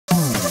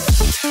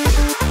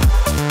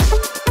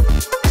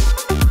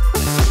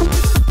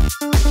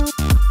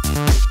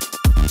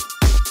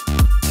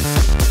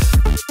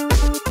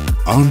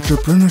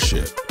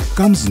Entrepreneurship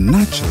comes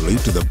naturally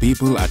to the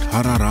people at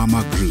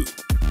Hararama Group.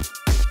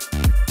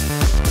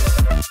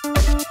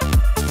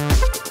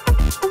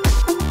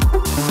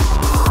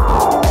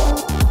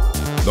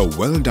 The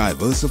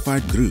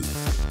well-diversified group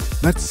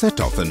that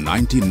set off in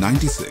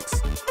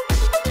 1996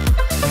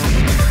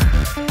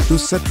 to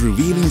set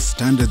revealing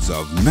standards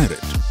of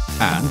merit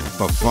and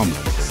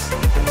performance.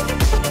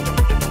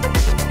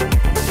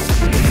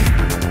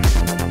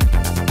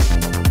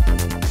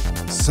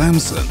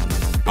 Samsung,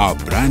 our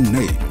brand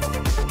name,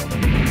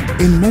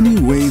 in many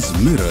ways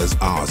mirrors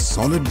our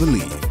solid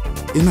belief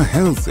in a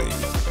healthy,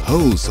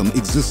 wholesome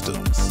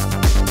existence.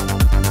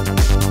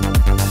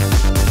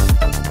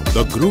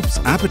 The group's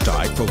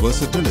appetite for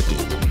versatility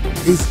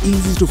is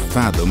easy to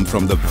fathom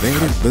from the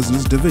varied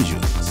business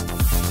divisions.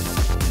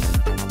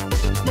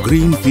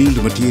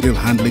 Greenfield Material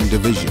Handling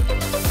Division,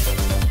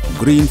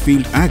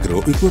 Greenfield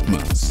Agro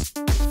Equipments,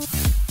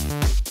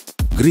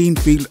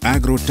 Greenfield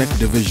Agro Tech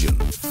Division,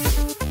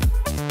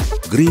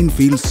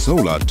 Greenfield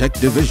Solar Tech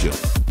Division,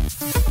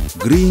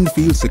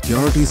 Greenfield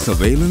Security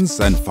Surveillance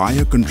and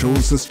Fire Control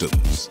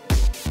Systems,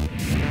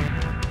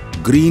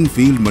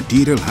 Greenfield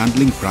Material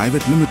Handling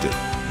Private Limited,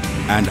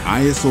 and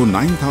ISO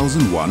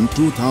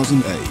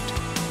 9001-2008,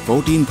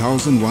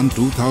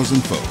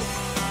 14001-2004,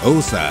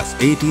 OSAS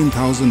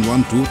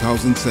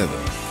 18001-2007,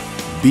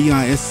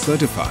 BIS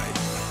certified,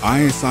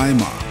 ISI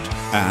marked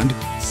and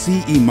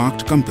CE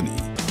marked company,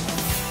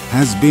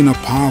 has been a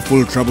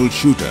powerful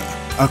troubleshooter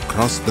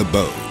across the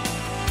board.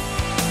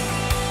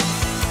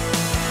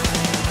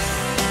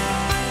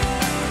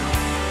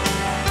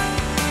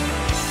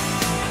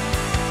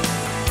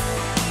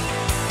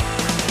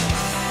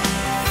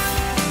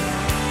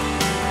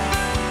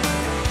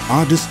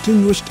 Our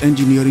distinguished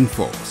engineering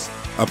force,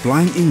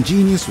 applying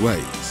ingenious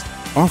ways,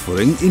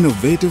 offering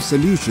innovative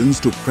solutions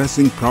to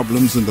pressing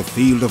problems in the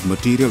field of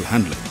material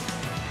handling,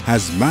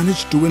 has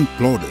managed to win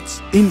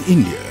plaudits in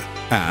India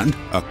and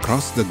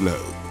across the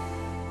globe.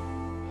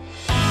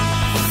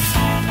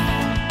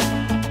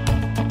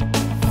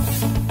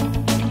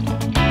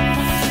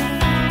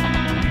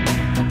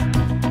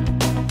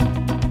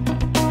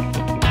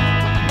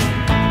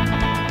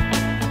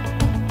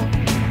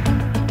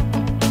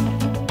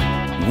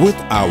 With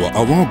our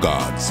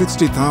avant-garde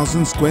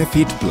 60,000 square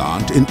feet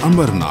plant in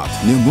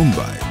Ambernath near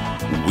Mumbai,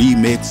 we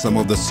make some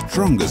of the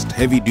strongest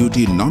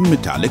heavy-duty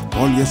non-metallic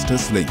polyester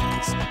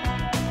slings.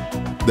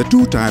 The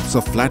two types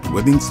of flat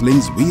webbing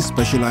slings we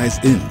specialize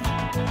in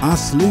are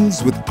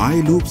slings with eye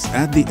loops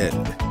at the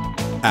end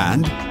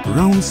and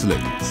round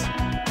slings,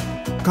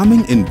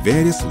 coming in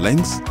various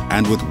lengths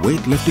and with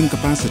weightlifting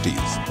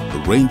capacities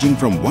ranging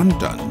from 1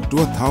 ton to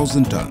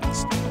 1,000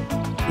 tons.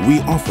 We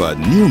offer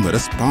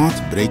numerous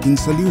path-breaking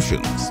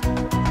solutions.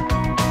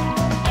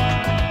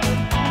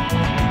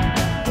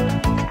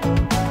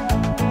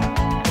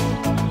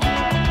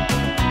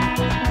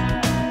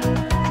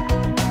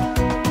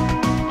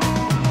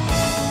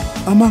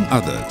 Among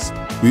others,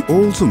 we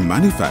also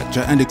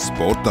manufacture and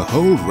export the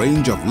whole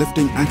range of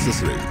lifting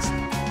accessories.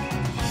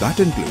 That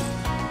include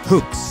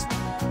hooks,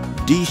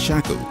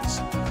 D-shackles,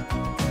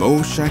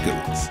 bow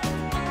shackles,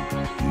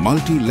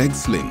 multi-leg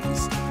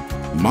slings,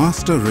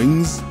 master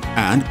rings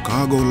and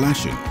cargo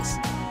lashings,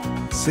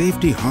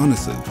 safety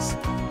harnesses,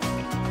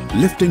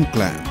 lifting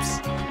clamps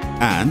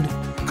and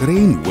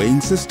crane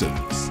weighing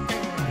systems.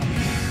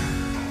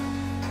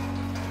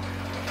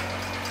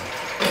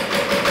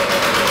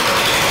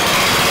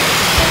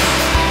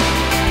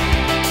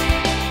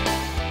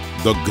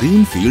 The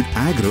Greenfield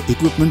Agro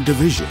Equipment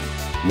Division,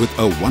 with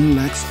a 1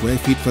 lakh square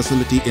feet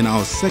facility in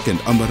our second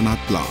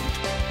Ambernath plant,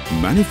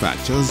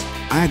 manufactures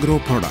agro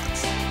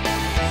products.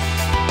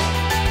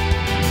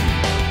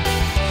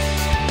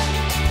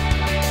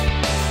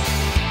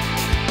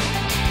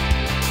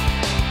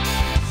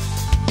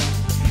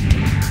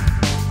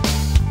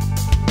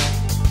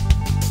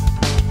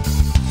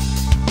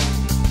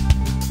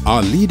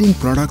 Our leading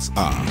products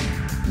are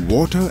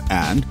water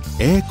and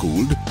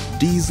air-cooled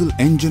diesel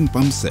engine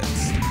pump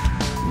sets.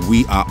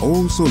 We are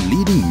also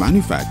leading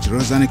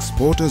manufacturers and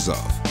exporters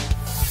of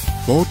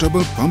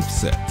portable pump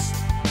sets,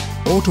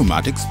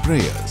 automatic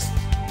sprayers,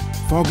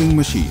 fogging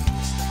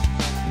machines,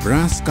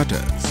 brass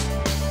cutters,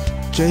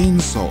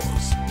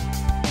 chainsaws,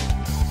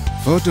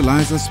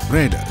 fertilizer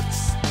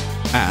spreaders,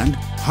 and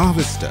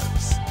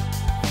harvesters.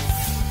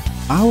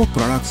 Our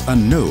products are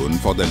known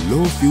for their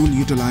low fuel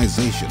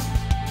utilization,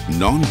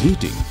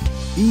 non-heating,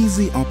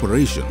 easy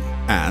operation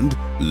and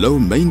low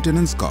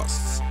maintenance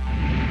costs.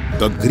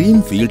 The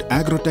Greenfield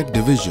Agrotech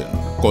Division,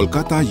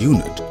 Kolkata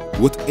unit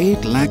with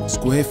 8 lakh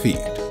square feet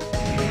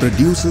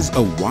produces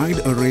a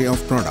wide array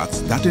of products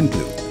that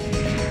include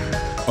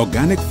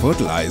organic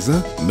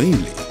fertilizer,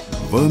 mainly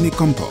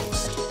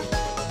vermicompost,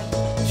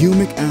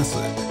 humic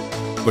acid,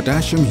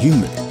 potassium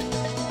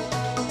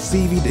humate,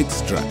 seaweed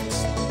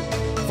extracts,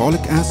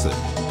 folic acid,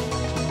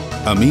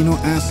 amino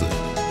acid,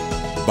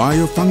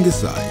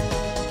 biofungicide,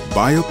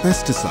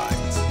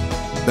 biopesticides,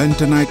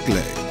 bentonite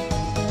clay,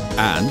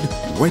 and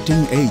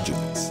wetting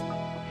agents.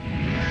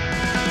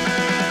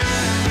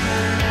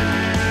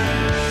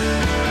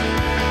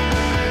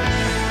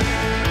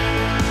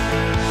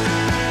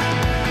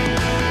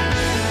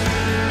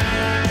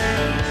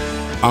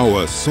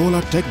 Our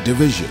Solar Tech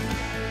division,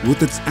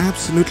 with its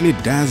absolutely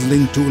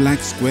dazzling 2 lakh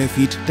square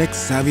feet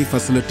tech-savvy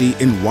facility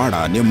in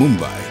Wada near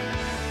Mumbai,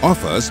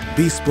 offers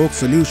bespoke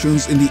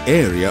solutions in the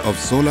area of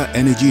solar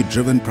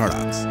energy-driven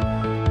products.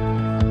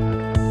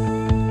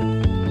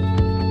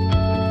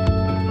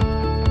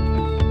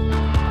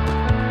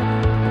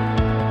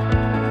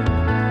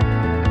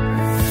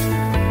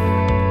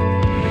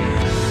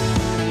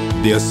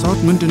 The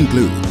assortment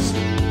includes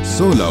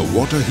solar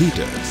water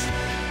heaters,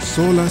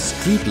 solar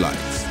street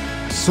lights,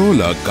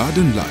 solar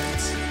garden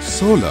lights,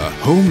 solar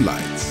home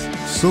lights,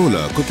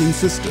 solar cooking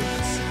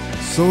systems,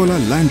 solar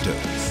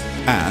lanterns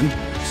and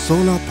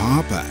solar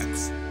power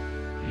packs.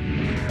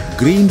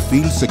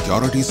 Greenfield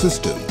Security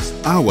Systems,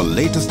 our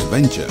latest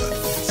venture,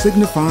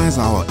 signifies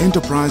our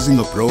enterprising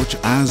approach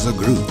as a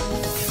group.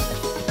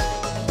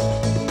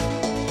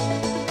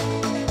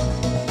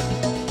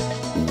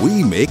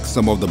 We make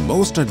some of the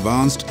most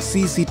advanced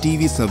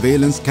CCTV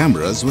surveillance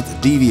cameras with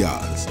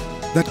DVRs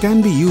that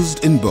can be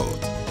used in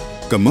both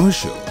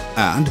commercial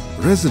and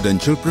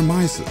residential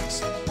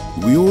premises.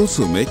 We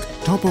also make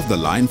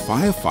top-of-the-line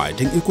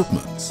firefighting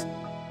equipments.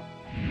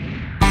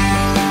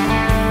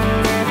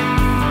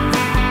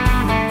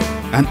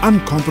 An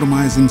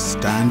uncompromising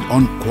stand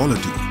on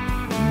quality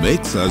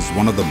makes us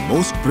one of the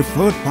most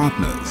preferred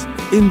partners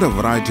in the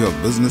variety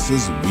of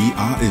businesses we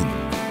are in.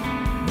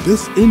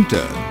 This in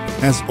turn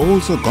has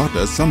also got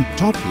us some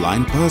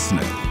top-line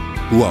personnel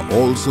who are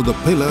also the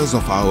pillars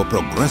of our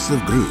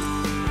progressive group.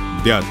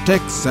 Their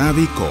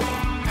tech-savvy core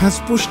has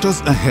pushed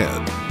us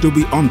ahead to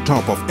be on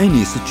top of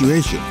any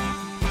situation.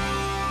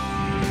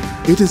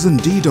 It is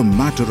indeed a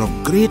matter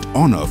of great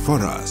honor for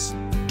us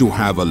to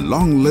have a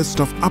long list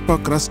of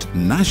upper-crust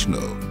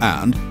national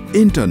and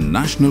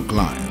international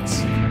clients.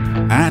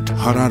 At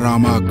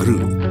Hararama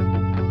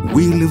Group,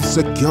 we live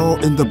secure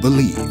in the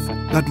belief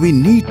that we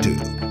need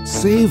to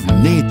save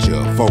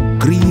nature for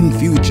green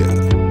future.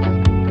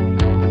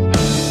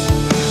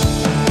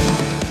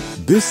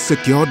 This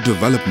secure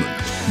development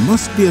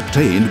must be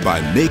attained by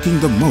making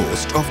the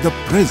most of the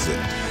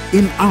present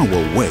in our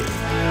way.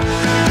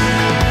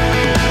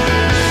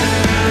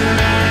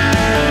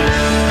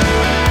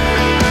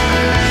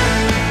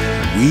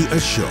 We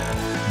assure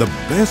the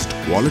best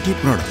quality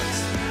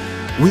products.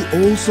 We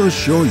also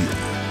assure you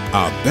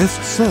our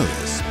best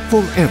service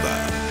forever.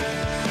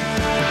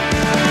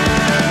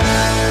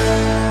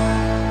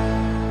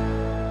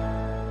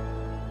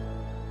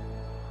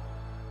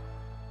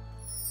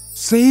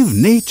 Save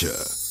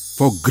nature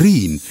for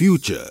green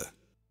future.